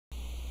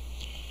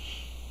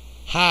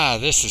Hi,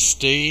 this is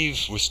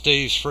Steve with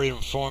Steve's Freedom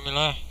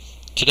Formula.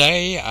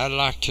 Today I'd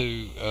like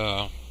to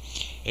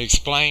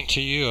explain to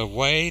you a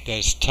way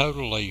that's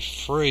totally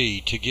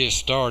free to get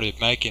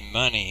started making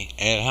money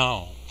at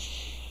home.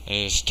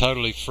 It's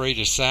totally free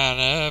to sign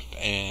up,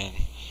 and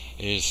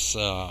it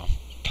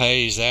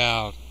pays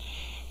out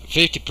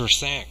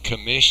 50%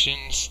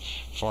 commissions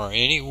for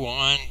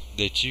anyone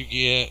that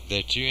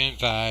you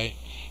invite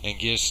and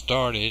get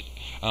started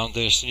on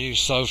this new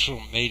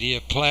social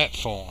media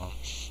platform.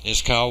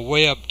 It's called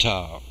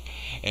WebTalk,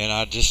 and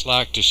I'd just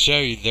like to show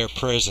you their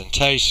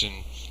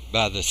presentation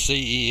by the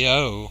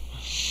CEO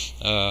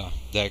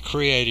that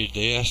created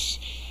this.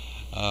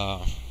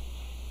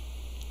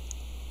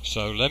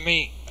 So let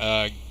me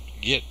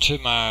get to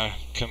my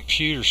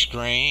computer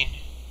screen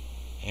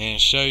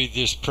and show you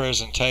this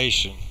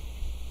presentation.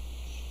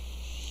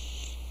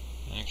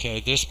 Okay,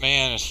 this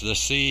man is the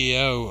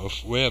CEO of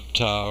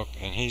WebTalk,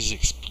 and he's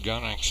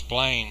going to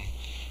explain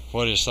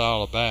what it's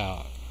all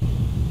about.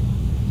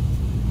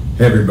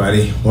 Hey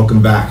everybody,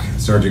 welcome back.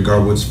 Sergeant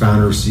Garbowicz,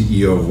 founder,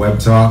 CEO of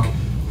WebTalk.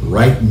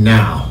 Right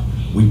now,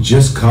 we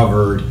just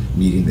covered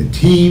meeting the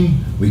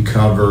team, we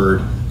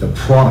covered the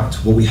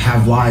product, what we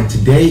have live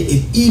today,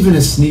 and even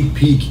a sneak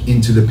peek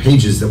into the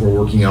pages that we're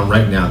working on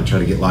right now to try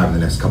to get live in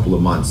the next couple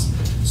of months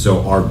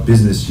so our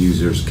business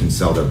users can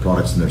sell their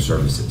products and their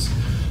services.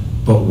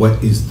 But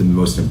what is the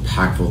most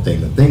impactful thing,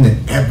 the thing that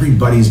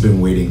everybody's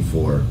been waiting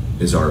for,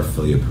 is our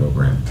affiliate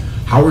program.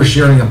 How we're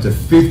sharing up to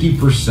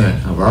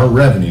 50% of our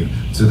revenue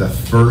to the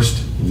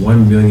first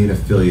 1 million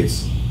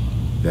affiliates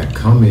that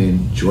come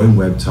in, join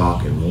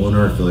WebTalk, enroll in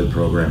our affiliate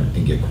program,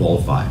 and get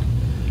qualified.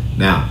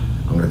 Now,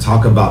 I'm going to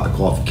talk about the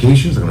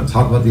qualifications, I'm going to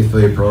talk about the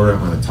affiliate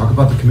program, I'm going to talk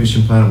about the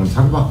commission plan, I'm going to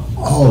talk about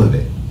all of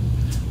it.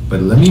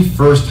 But let me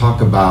first talk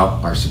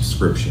about our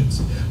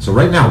subscriptions. So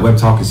right now,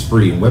 WebTalk is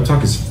free, and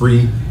WebTalk is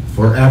free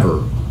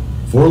forever,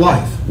 for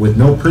life, with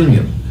no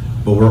premium.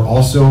 But we're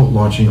also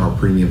launching our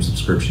premium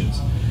subscriptions.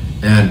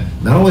 And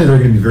not only are they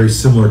going to be very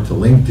similar to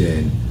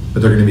LinkedIn,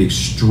 but they're going to be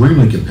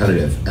extremely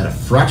competitive at a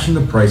fraction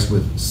of the price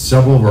with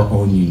several of our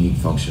own unique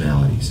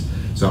functionalities.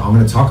 So I'm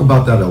going to talk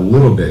about that a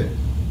little bit,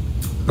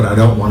 but I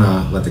don't want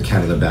to let the cat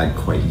out of the bag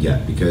quite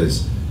yet,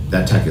 because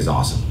that tech is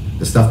awesome.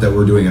 The stuff that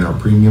we're doing in our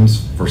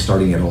premiums for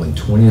starting at only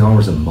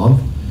 $20 a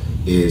month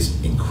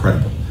is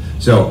incredible.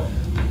 So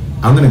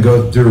I'm going to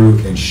go through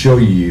and show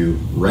you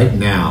right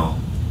now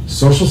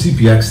Social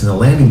CPX and the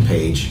landing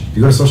page. If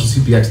you go to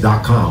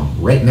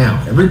socialcpx.com right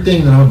now,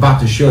 everything that I'm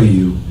about to show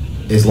you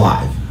is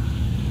live.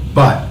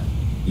 But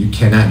you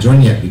cannot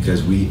join yet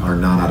because we are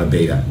not out of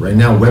beta. Right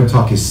now,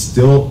 WebTalk is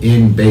still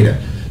in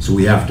beta. So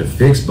we have to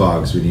fix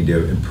bugs, we need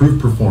to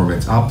improve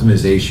performance,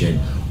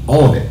 optimization,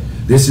 all of it.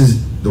 This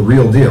is the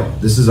real deal.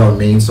 This is our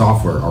main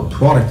software. Our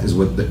product is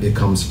what it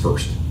comes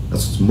first.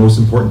 That's what's most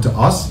important to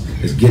us,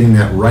 is getting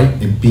that right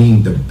and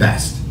being the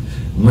best.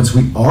 Once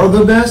we are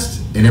the best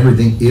and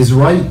everything is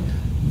right,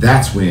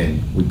 that's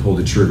when we pull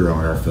the trigger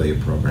on our affiliate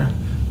program.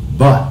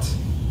 But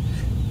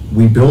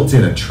we built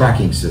in a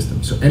tracking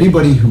system. So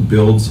anybody who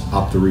builds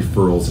up the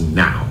referrals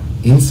now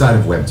inside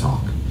of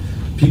WebTalk,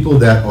 people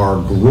that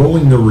are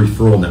growing their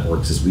referral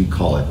networks, as we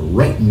call it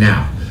right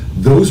now,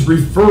 those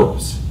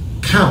referrals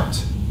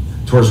count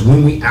towards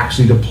when we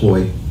actually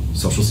deploy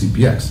Social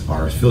CPX,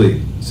 our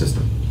affiliate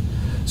system.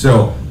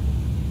 So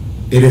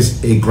it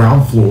is a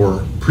ground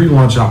floor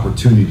pre-launch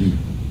opportunity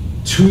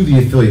to the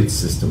affiliate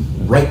system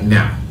right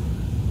now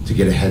to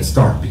get a head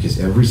start, because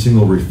every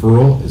single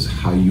referral is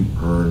how you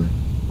earn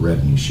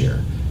revenue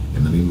share.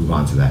 And let me move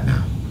on to that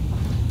now.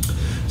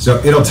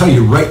 So it'll tell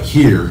you right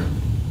here,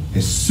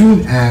 as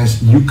soon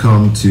as you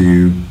come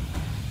to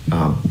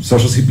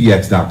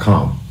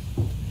socialcpx.com,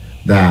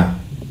 that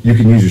you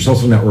can use your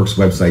social networks,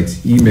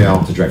 websites,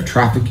 email to drive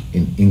traffic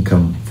and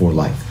income for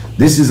life.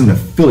 This is an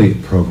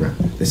affiliate program.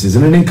 This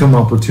isn't an income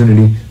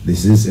opportunity.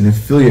 This is an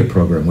affiliate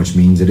program, which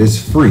means it is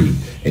free,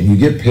 and you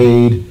get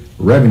paid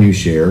revenue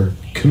share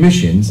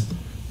commissions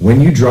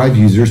when you drive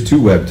users to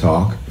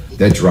WebTalk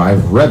that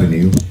drive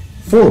revenue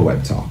for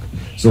WebTalk.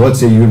 So let's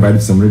say you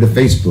invited somebody to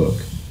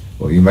Facebook.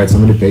 Well, you invite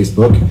somebody to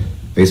Facebook,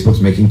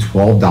 Facebook's making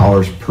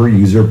 $12 per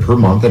user per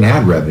month in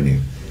ad revenue.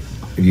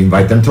 If you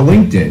invite them to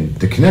LinkedIn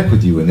to connect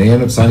with you and they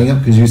end up signing up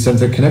because you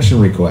sent a connection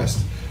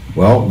request,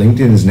 well,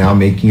 LinkedIn is now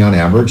making on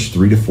average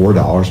 $3 to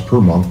 $4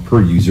 per month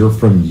per user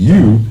from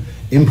you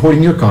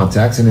importing your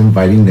contacts and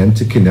inviting them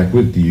to connect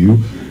with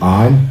you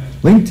on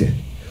LinkedIn.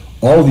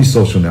 All these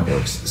social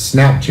networks,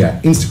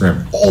 Snapchat,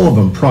 Instagram, all of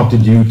them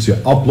prompted you to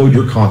upload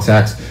your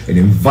contacts and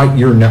invite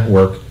your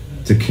network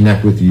to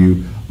connect with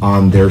you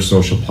on their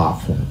social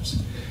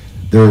platforms.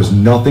 There is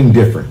nothing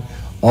different.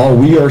 All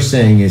we are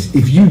saying is,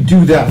 if you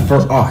do that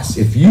for us,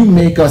 if you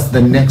make us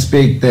the next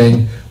big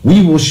thing,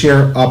 we will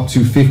share up to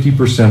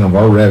 50% of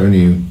our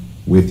revenue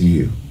with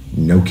you.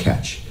 No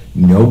catch,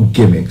 no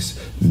gimmicks,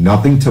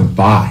 nothing to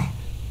buy,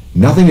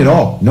 nothing at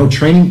all. No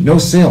training, no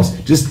sales,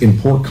 just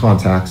import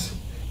contacts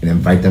and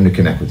invite them to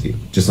connect with you,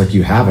 just like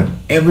you have on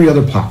every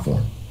other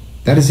platform.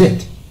 That is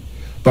it.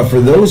 But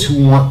for those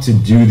who want to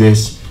do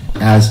this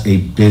as a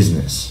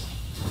business,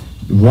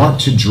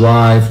 want to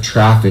drive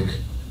traffic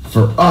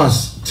for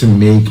us to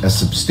make a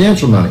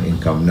substantial amount of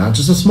income, not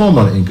just a small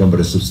amount of income, but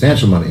a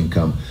substantial amount of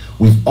income,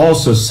 we've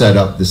also set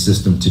up the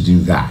system to do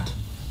that.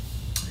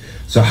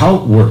 So how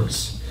it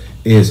works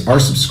is our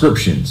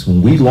subscriptions,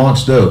 when we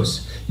launch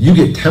those, you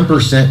get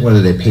 10%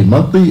 whether they pay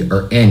monthly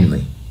or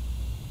annually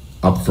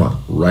up front,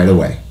 right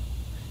away.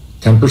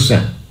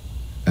 10%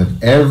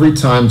 of every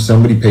time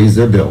somebody pays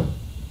their bill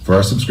for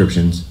our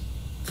subscriptions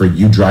for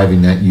you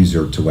driving that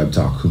user to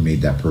WebTalk who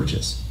made that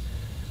purchase.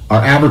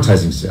 Our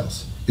advertising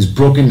sales is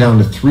broken down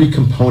to 3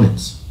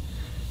 components.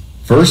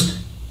 First,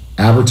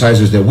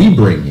 advertisers that we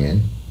bring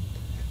in,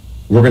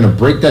 we're going to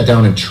break that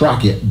down and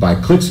track it by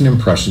clicks and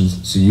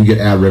impressions, so you get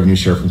ad revenue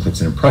share from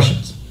clicks and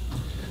impressions.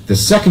 The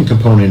second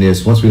component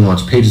is once we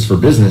launch Pages for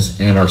Business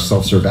and our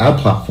self-serve ad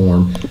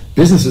platform,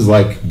 businesses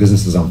like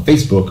businesses on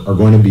Facebook are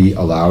going to be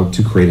allowed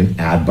to create an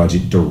ad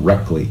budget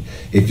directly.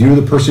 If you're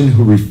the person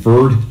who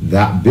referred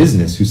that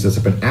business who sets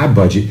up an ad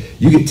budget,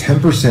 you get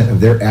 10% of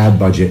their ad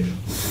budget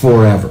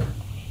forever.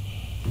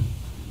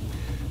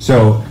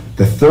 So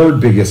the third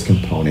biggest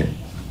component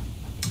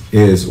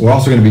is we're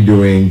also going to be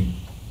doing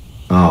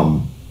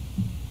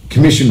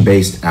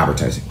commission-based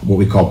advertising, what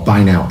we call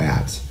buy now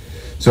ads.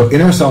 So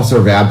in our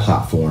self-serve ad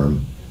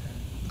platform,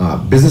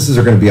 businesses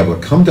are going to be able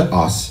to come to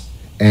us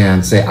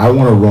and say, I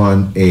want to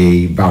run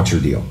a voucher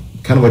deal,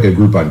 kind of like a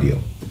Groupon deal.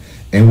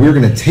 And we're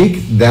going to take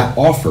that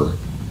offer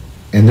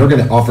and they're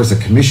going to offer us a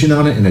commission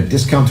on it and a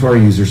discount to our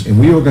users, and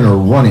we are going to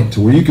run it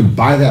to where you can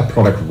buy that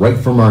product right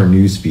from our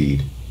news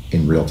feed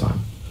in real time.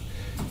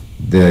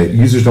 The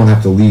users don't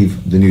have to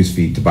leave the news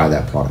feed to buy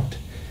that product.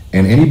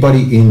 And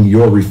anybody in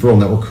your referral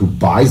network who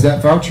buys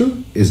that voucher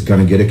is going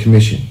to get a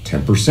commission.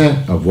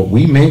 10% of what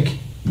we make,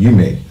 you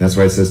make. That's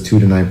why it says 2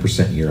 to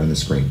 9% here on the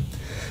screen.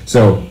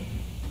 So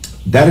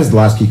that is the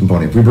last key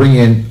component. If we bring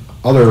in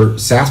other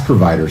SaaS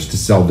providers to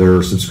sell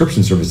their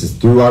subscription services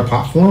through our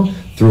platform,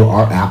 through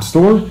our app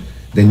store,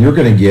 then you're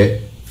going to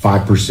get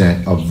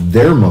 5% of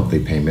their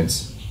monthly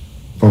payments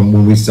from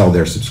when we sell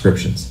their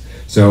subscriptions.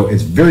 So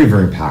it's very,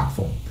 very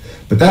impactful.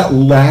 But that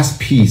last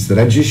piece that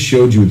I just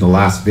showed you in the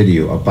last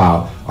video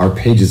about our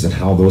pages and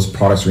how those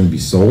products are going to be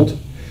sold,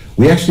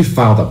 we actually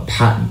filed a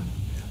patent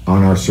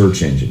on our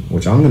search engine,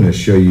 which I'm going to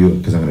show you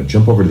because I'm going to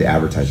jump over to the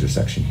advertiser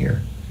section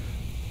here.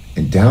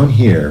 And down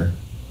here,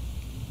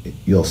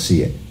 you'll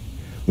see it.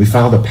 We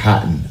filed a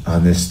patent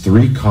on this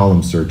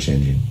 3-column search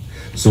engine.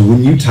 So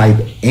when you type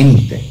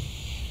anything,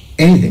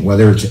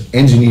 whether it's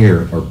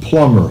engineer or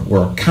plumber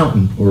or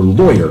accountant or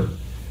lawyer,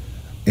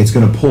 it's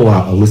going to pull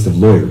out a list of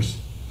lawyers,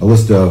 a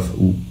list of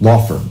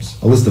law firms,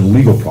 a list of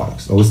legal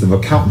products, a list of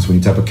accountants when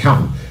you type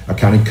accountant,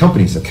 accounting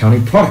companies,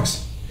 accounting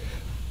products.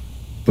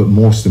 But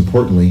most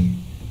importantly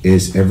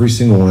is every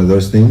single one of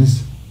those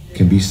things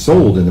can be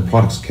sold in the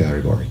products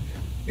category.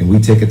 And we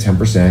take a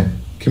 10%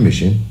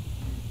 commission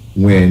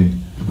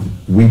when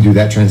we do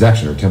that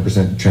transaction, or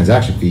 10%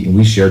 transaction fee, and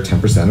we share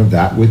 10% of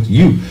that with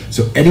you.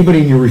 So anybody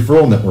in your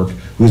referral network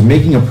who is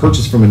making a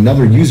purchase from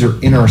another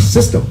user in our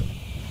system,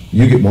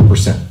 you get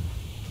 1%.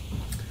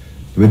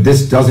 But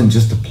this doesn't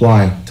just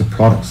apply to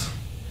products.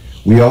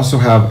 We also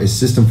have a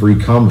system for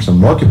e-commerce, a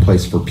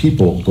marketplace for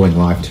people going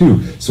live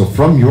too. So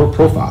from your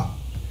profile,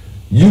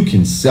 you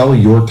can sell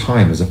your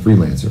time as a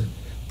freelancer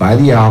by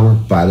the hour,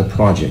 by the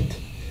project,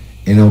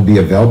 and it'll be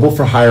available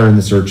for hire in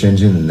the search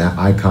engine, and that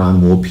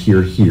icon will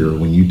appear here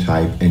when you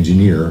type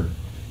engineer.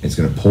 It's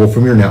going to pull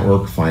from your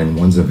network, find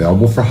ones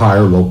available for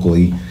hire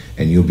locally,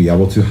 and you'll be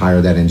able to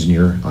hire that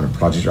engineer on a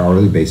project or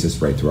hourly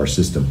basis right through our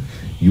system.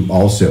 You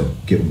also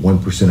get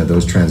 1% of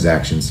those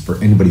transactions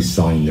for anybody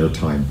selling their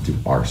time through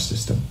our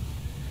system.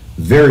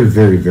 Very,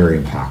 very,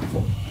 very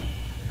impactful.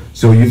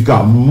 So you've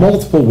got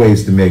multiple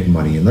ways to make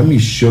money, and let me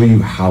show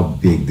you how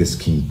big this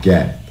can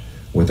get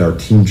with our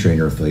Team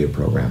Trainer affiliate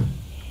program.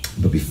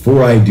 But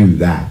before I do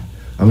that,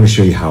 I'm going to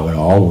show you how it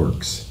all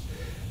works.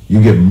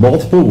 You get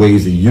multiple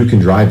ways that you can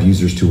drive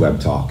users to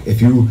WebTalk.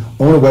 If you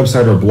own a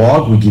website or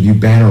blog, we give you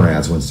banner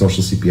ads when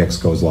Social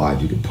CPX goes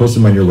live. You can post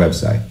them on your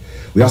website.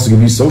 We also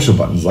give you social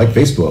buttons like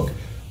Facebook.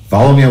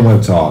 Follow me on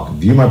WebTalk,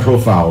 view my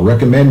profile,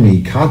 recommend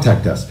me,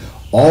 contact us.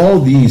 All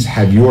these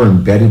have your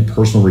embedded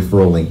personal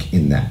referral link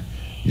in that.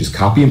 You just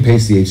copy and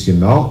paste the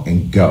HTML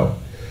and go.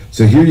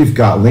 So here you've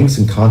got links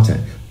and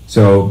content.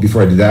 So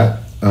before I do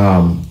that,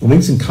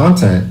 links and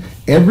content,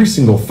 every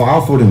single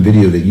file, photo, and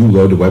video that you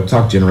load to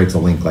WebTalk generates a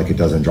link like it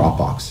does in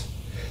Dropbox.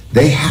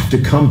 They have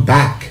to come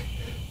back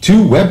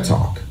to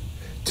WebTalk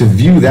to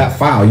view that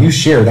file you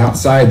shared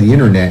outside the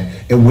internet,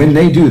 and when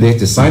they do, they have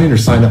to sign in or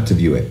sign up to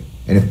view it.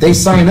 And if they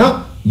sign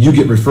up, you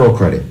get referral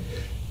credit.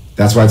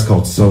 That's why it's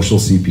called Social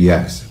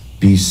CPX.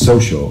 Be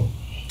social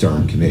to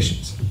earn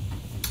commissions.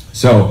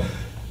 So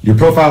your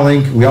profile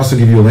link, we also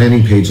give you a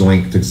landing page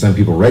link to send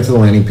people right to the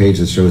landing page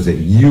that shows that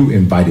you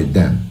invited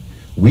them.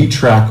 We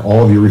track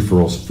all of your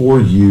referrals for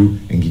you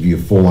and give you a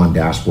full-on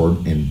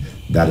dashboard, and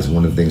that is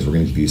one of the things we're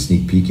going to give you a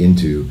sneak peek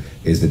into,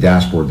 is the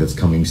dashboard that's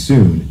coming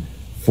soon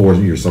for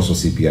your Social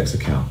CPX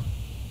account.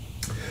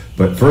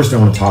 But first I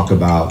want to talk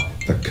about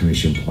the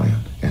commission plan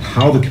and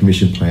how the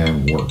commission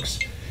plan works.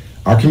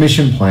 Our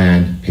commission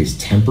plan pays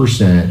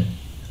 10%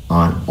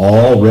 on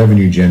all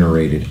revenue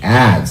generated,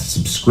 ads,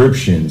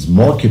 subscriptions,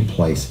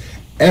 marketplace,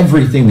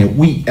 everything that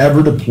we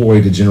ever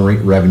deploy to generate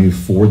revenue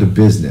for the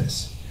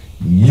business.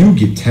 You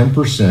get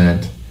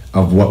 10%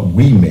 of what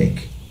we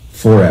make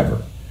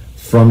forever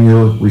from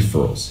your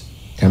referrals.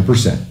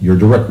 10%, your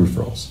direct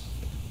referrals.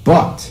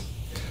 But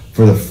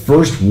for the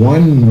first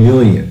 1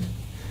 million,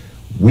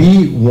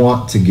 we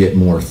want to get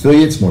more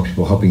affiliates, more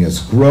people helping us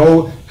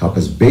grow, help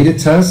us beta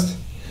test.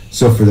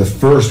 So for the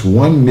first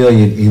 1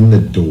 million in the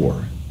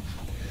door,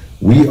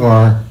 we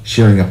are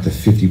sharing up to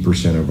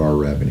 50% of our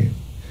revenue.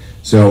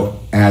 So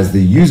as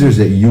the users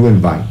that you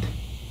invite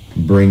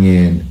bring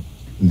in,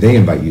 they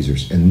invite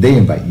users, and they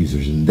invite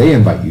users, and they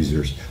invite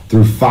users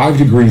through 5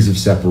 degrees of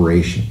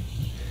separation.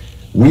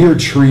 We are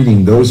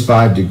treating those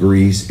 5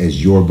 degrees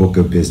as your book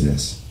of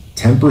business.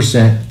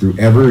 10% through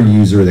every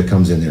user that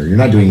comes in there. You're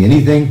not doing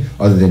anything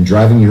other than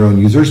driving your own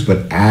users,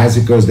 but as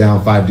it goes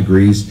down 5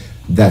 degrees,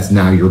 that's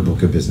now your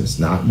book of business.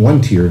 Not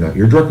one tier, not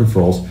your direct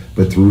referrals,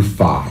 but through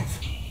 5.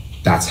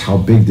 That's how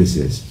big this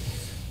is.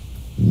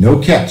 No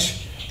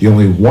catch. The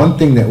only one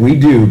thing that we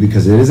do,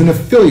 because it is an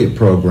affiliate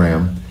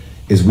program,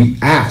 is we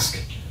ask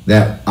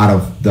that out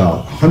of the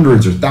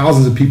hundreds or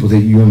thousands of people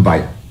that you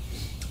invite,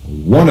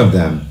 one of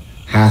them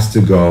has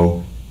to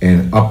go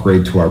and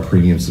upgrade to our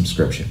premium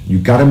subscription.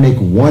 You've got to make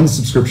one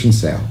subscription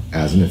sale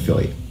as an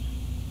affiliate.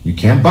 You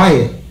can't buy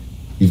it.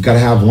 You've got to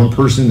have one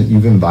person that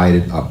you've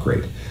invited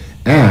upgrade.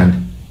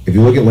 And if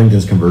you look at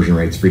LinkedIn's conversion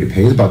rates, free to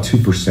pay is about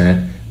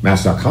 2%.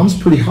 Match.com is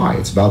pretty high.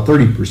 It's about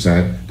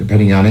 30%,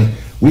 depending on it.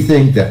 We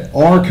think that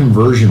our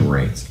conversion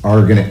rates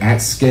are going to, at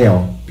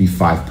scale, be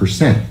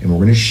 5%. And we're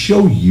going to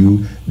show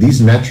you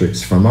these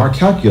metrics from our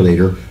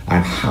calculator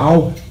on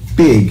how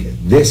big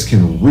this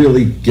can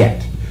really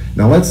get.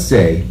 Now, let's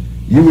say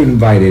you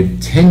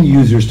invited 10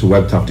 users to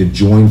WebTalk to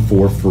join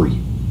for free.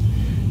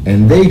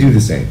 And they do the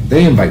same.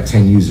 They invite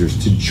 10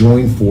 users to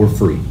join for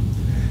free.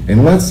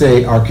 And let's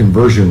say our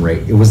conversion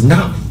rate, it was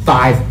not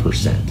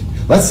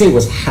 5%. Let's say it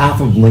was half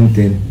of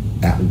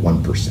LinkedIn at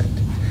 1%.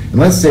 And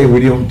let's say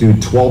we don't do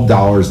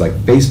 $12 like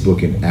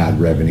Facebook in ad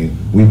revenue,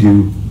 we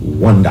do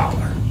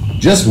 $1.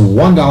 Just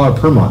 $1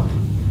 per month,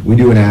 we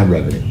do an ad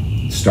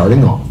revenue,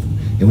 starting off.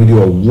 And we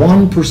do a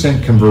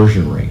 1%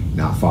 conversion rate,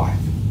 not 5.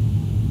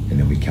 And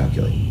then we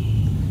calculate.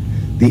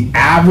 The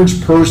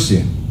average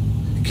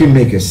person can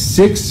make a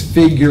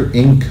 6-figure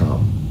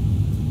income,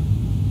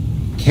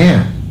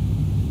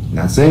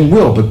 not saying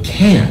will, but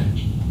can,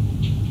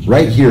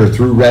 right here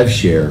through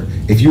RevShare,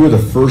 if you were the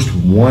first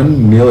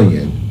 1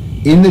 million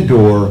in the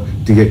door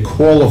to get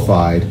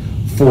qualified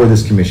for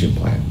this commission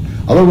plan.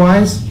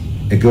 Otherwise,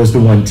 it goes to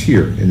one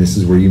tier, and this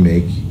is where you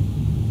make,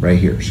 right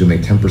here. So you'll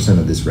make 10%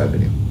 of this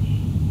revenue.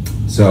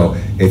 So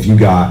if you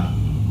got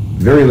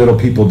very little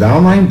people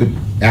downline, but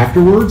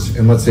afterwards,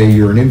 and let's say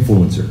you're an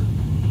influencer,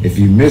 if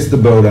you missed the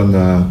boat on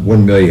the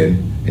 1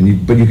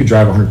 million, but you could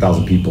drive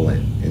 100,000 people in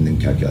and then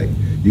calculate,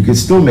 you could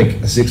still make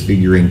a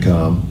 6-figure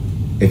income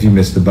if you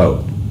missed the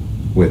boat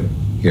with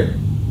here.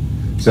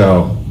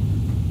 So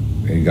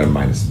you got a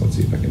minus. Let's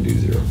see if I can do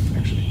 0.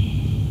 Actually,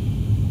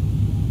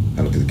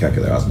 I don't think the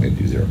calculator asked me to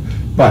do 0.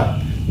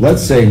 But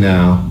let's say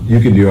now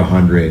you can do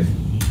 100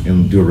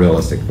 and do a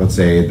realistic. Let's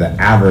say the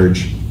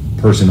average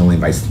person only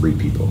invites 3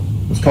 people.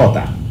 Let's call it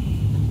that.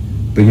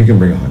 But you can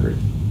bring 100.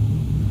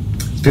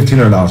 It's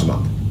 $1,500 a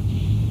month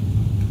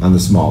on the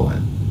small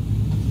end.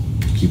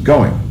 Keep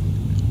going.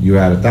 You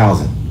add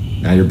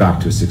 1,000. Now you're back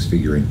to a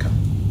 6-figure income.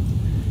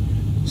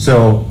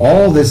 So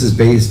all this is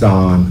based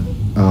on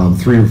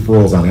 3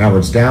 referrals on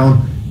average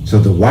down. So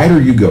the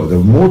wider you go, the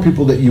more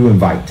people that you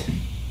invite,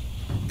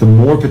 the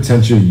more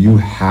potential you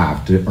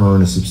have to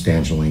earn a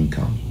substantial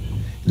income.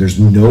 There's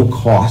no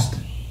cost,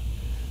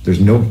 there's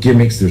no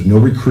gimmicks, there's no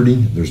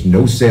recruiting, there's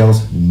no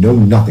sales, no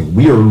nothing.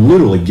 We are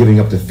literally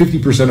giving up to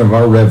 50% of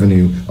our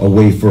revenue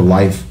away for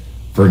life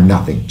for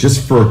nothing,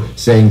 just for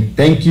saying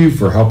thank you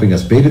for helping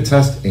us beta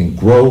test and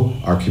grow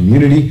our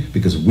community,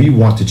 because we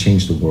want to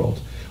change the world.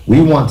 We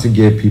want to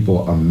give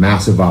people a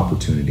massive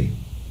opportunity.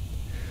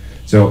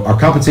 So our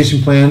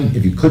compensation plan,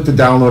 if you click to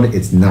download it,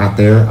 it's not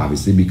there,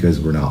 obviously, because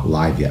we're not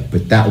live yet,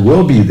 but that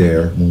will be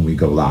there when we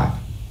go live.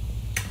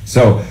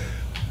 So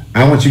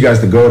I want you guys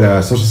to go to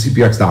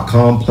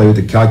socialcpx.com, play with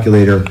the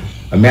calculator.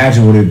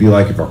 Imagine what it would be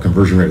like if our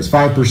conversion rate was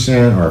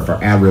 5% or if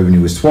our ad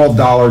revenue was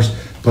 $12.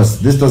 Plus,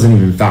 this doesn't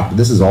even factor,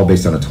 this is all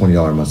based on a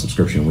 $20 a month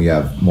subscription. We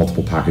have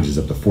multiple packages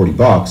up to $40.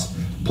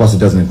 Plus, it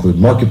doesn't include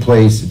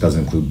marketplace, it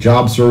doesn't include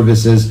job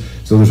services.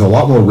 So there's a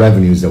lot more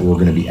revenues that we're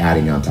going to be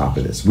adding on top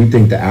of this. We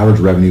think the average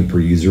revenue per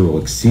user will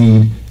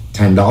exceed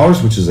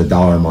 $10, which is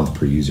 $1 a month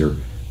per user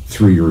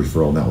through your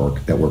referral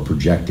network that we're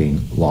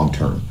projecting long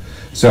term.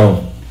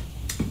 So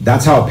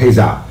that's how it pays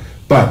out.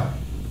 But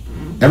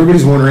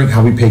everybody's wondering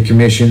how we pay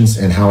commissions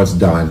and how it's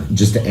done.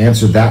 Just to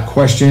answer that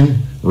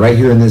question, right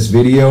here in this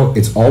video,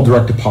 it's all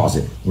direct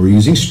deposit. We're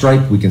using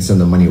Stripe. We can send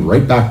the money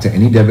right back to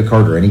any debit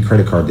card or any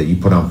credit card that you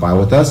put on file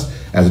with us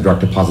as a direct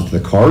deposit to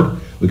the card.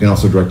 We can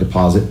also direct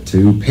deposit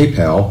to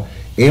PayPal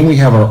And we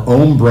have our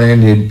own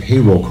branded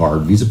payroll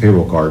card, Visa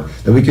payroll card,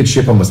 that we could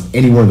ship almost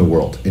anywhere in the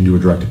world and do a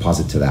direct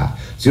deposit to that.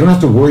 So you don't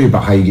have to worry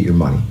about how you get your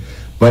money.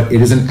 But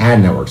it is an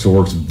ad network, so it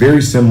works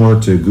very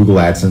similar to Google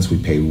AdSense.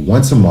 We pay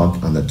once a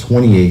month on the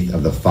 28th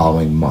of the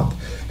following month.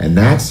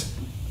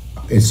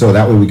 And so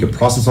that way we could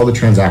process all the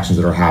transactions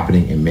that are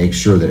happening and make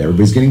sure that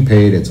everybody's getting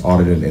paid, it's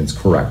audited, and it's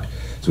correct.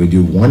 So we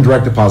do one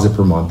direct deposit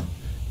per month,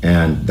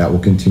 and that will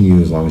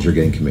continue as long as you're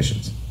getting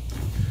commissions.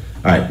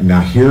 All right, now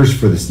here's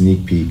for the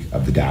sneak peek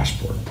of the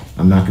dashboard.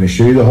 I'm not going to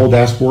show you the whole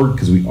dashboard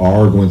because we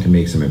are going to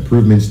make some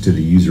improvements to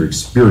the user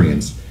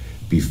experience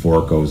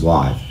before it goes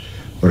live.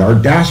 But our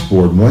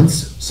dashboard,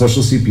 once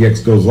Social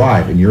CPX goes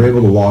live and you're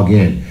able to log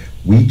in,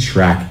 we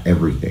track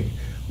everything.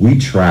 We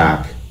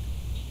track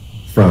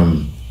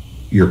from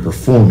your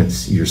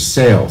performance, your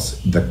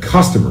sales, the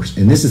customers,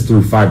 and this is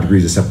through 5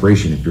 degrees of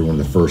separation if you're one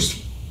of the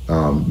first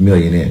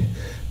million in.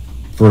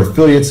 For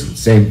affiliates,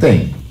 same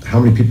thing. How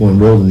many people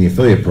enrolled in the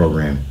affiliate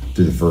program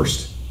through the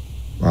first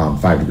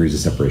 5 degrees of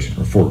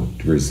separation or 4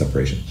 degrees of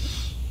separation?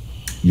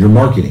 Your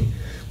marketing.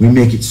 We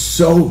make it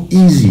so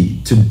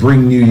easy to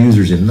bring new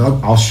users in.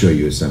 I'll show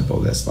you a sample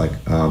of this, like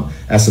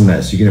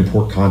SMS. You can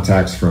import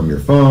contacts from your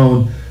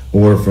phone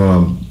or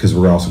from, because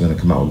we're also going to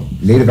come out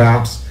with native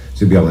apps,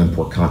 so you'll be able to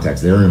import contacts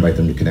there and invite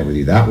them to connect with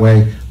you that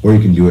way, or you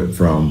can do it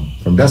from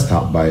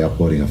desktop by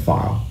uploading a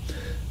file.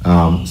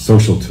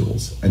 Social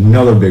tools,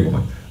 another big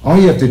one. All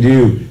you have to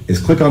do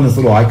is click on this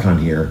little icon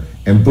here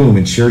and boom,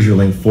 it shares your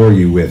link for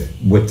you with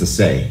what to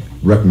say.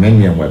 Recommend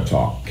me on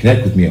WebTalk,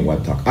 connect with me on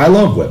WebTalk. I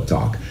love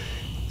WebTalk.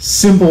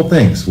 Simple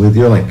things with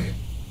your link.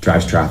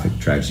 Drives traffic,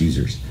 drives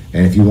users.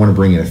 And if you want to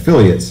bring in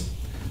affiliates,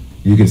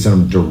 you can send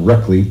them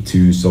directly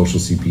to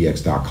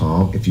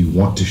socialcpx.com if you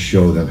want to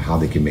show them how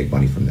they can make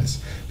money from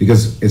this.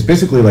 Because it's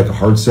basically like a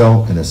hard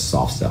sell and a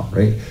soft sell,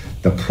 right?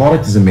 The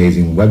product is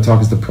amazing. WebTalk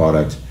is the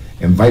product.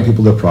 Invite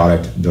people to the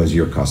product. Those are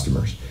your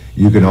customers.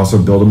 You can also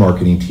build a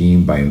marketing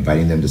team by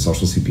inviting them to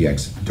Social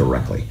CPX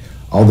directly.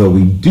 Although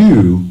we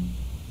do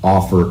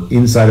offer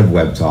inside of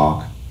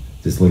WebTalk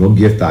this little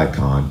gift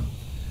icon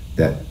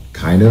that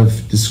kind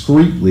of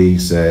discreetly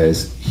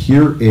says,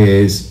 here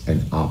is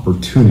an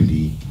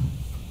opportunity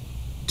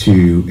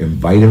to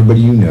invite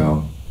everybody you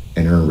know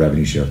and earn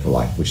revenue share for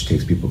life, which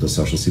takes people to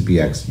Social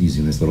CPX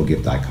using this little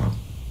gift icon.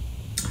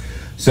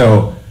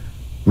 So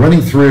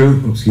running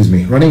through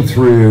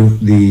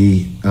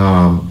the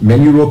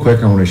menu real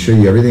quick, I want to show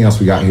you everything else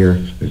we got here.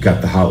 We've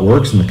got the how it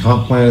works, and the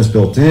comp plan is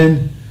built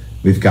in.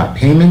 We've got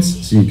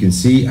payments, so you can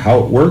see how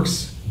it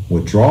works.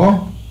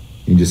 Withdraw,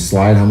 you can just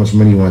slide how much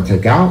money you want to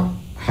take out,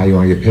 how you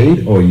want to get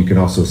paid, or you can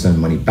also send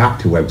money back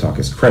to WebTalk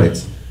as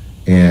credits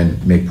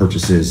and make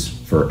purchases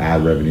for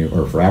ad revenue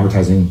or for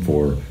advertising,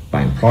 for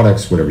buying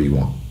products, whatever you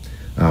want.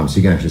 So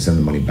you can actually send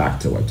the money back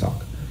to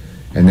WebTalk.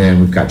 And then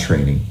we've got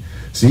training.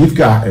 So you've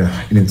got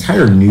an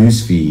entire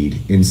news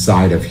feed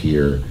inside of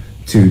here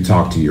to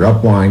talk to your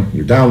upline,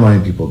 your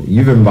downline, people that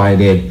you've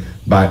invited,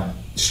 but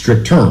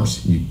strict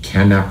terms. You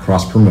cannot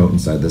cross promote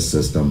inside this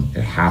system.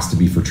 It has to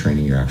be for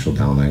training your actual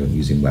downline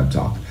using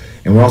WebTalk.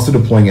 And we're also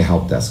deploying a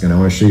help desk. And I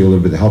want to show you a little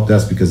bit of the help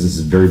desk because this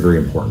is very, very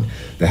important.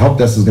 The help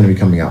desk is going to be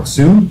coming out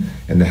soon,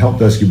 and the help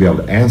desk, you'll be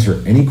able to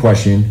answer any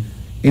question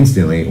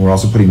instantly. And we're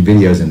also putting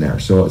videos in there.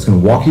 So it's going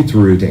to walk you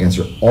through to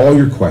answer all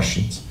your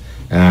questions.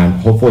 And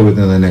hopefully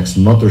within the next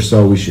month or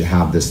so, we should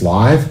have this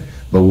live,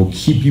 but we'll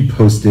keep you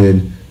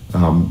posted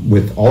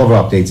with all of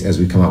our updates as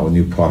we come out with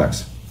new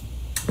products.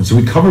 And so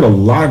we covered a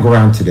lot of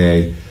ground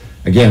today.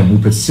 Again, we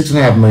put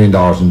 $6.5 million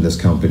into this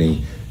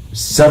company,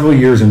 several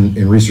years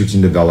in research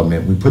and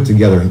development. We put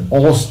together an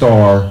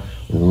all-star,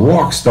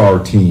 rock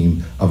star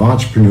team of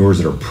entrepreneurs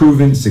that are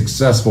proven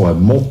successful,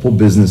 have multiple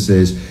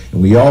businesses, and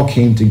we all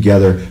came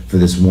together for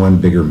this one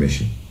bigger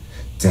mission,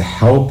 to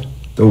help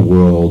the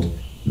world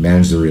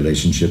manage their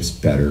relationships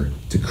better,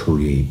 to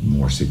create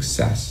more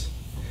success.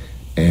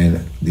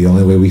 And the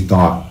only way we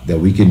thought that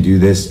we can do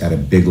this at a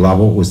big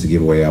level was to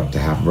give away up to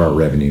half of our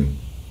revenue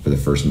for the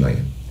first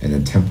million, and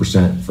then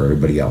 10% for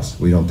everybody else.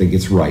 We don't think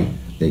it's right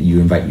that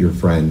you invite your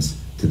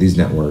friends to these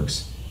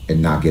networks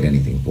and not get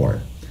anything for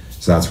it.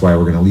 So that's why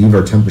we're going to leave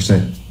our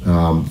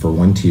 10% for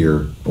one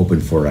tier open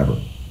forever.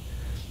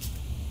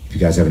 If you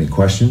guys have any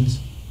questions,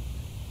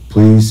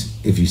 please,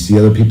 if you see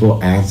other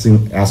people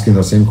asking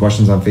those same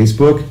questions on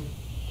Facebook,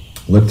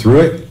 look through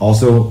it.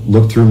 Also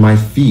look through my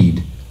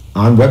feed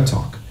on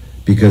WebTalk,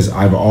 because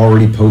I've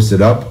already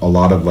posted up a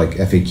lot of like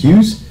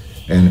FAQs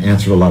and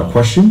answered a lot of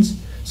questions.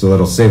 So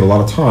that'll save a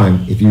lot of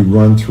time if you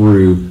run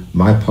through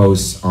my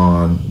posts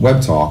on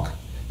WebTalk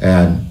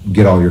and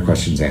get all your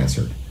questions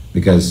answered.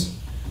 Because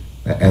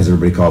as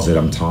everybody calls it,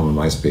 I'm Tom in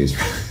MySpace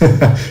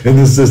in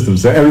this system.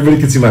 So everybody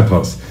can see my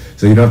posts.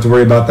 So you don't have to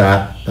worry about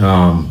that.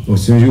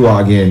 As soon as you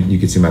log in, you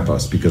can see my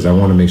posts, because I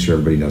want to make sure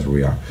everybody knows where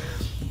we are.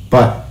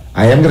 But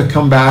I am going to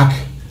come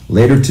back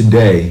later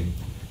today,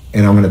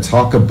 and I'm going to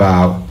talk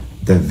about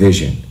the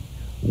vision,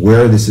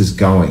 where this is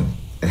going,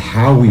 and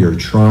how we are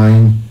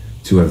trying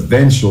to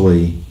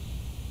eventually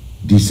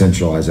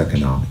decentralize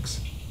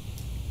economics.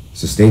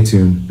 So stay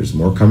tuned. There's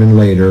more coming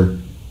later.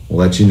 We'll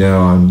let you know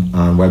on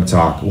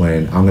WebTalk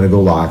when I'm going to go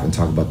live and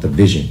talk about the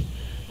vision.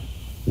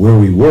 Where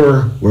we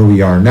were, where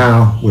we are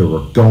now, where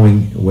we're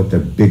going, what the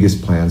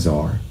biggest plans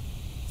are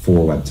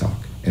for WebTalk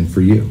and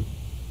for you.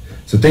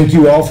 So thank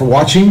you all for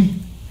watching.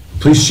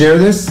 Please share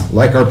this,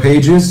 like our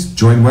pages,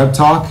 join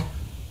WebTalk,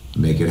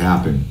 make it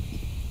happen.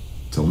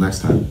 Till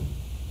next time.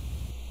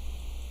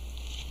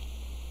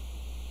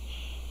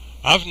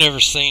 I've never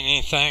seen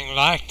anything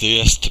like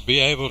this, to be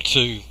able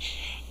to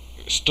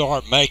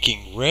start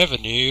making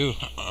revenue,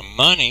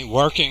 money,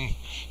 working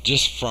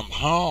just from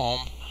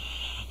home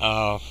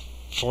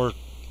for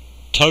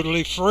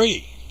totally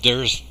free.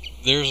 There's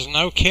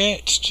no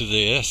catch to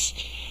this.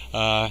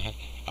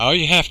 All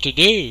you have to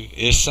do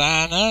is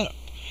sign up.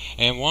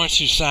 And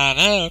once you sign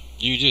up,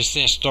 you just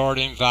then start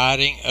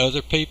inviting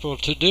other people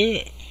to do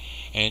it.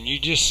 And you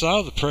just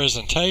saw the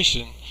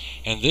presentation,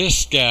 and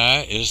this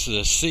guy is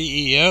the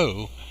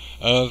CEO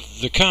of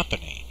the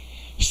company.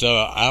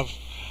 So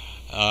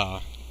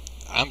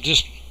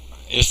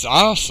it's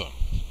awesome.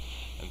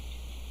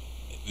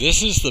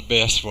 This is the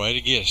best way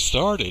to get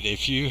started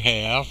if you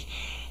have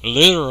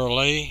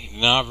literally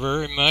not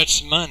very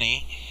much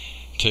money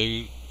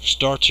to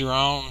start your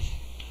own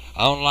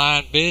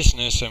online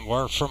business and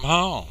work from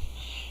home.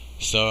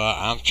 So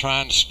I'm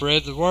trying to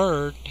spread the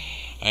word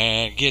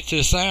and get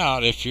this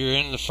out. If you're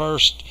in the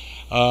first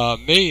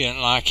million,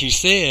 like he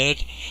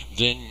said,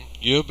 then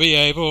you'll be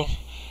able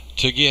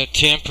to get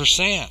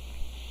 10%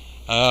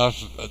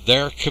 of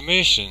their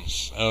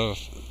commissions, of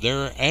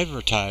their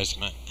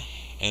advertisement,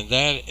 and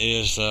that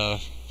is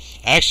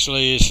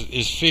actually is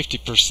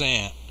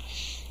 50%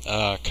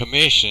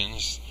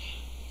 commissions,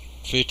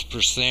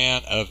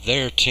 50% of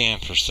their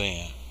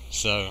 10%.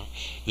 So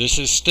this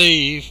is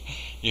Steve.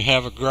 You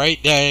have a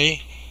great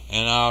day,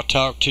 and I'll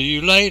talk to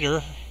you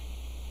later.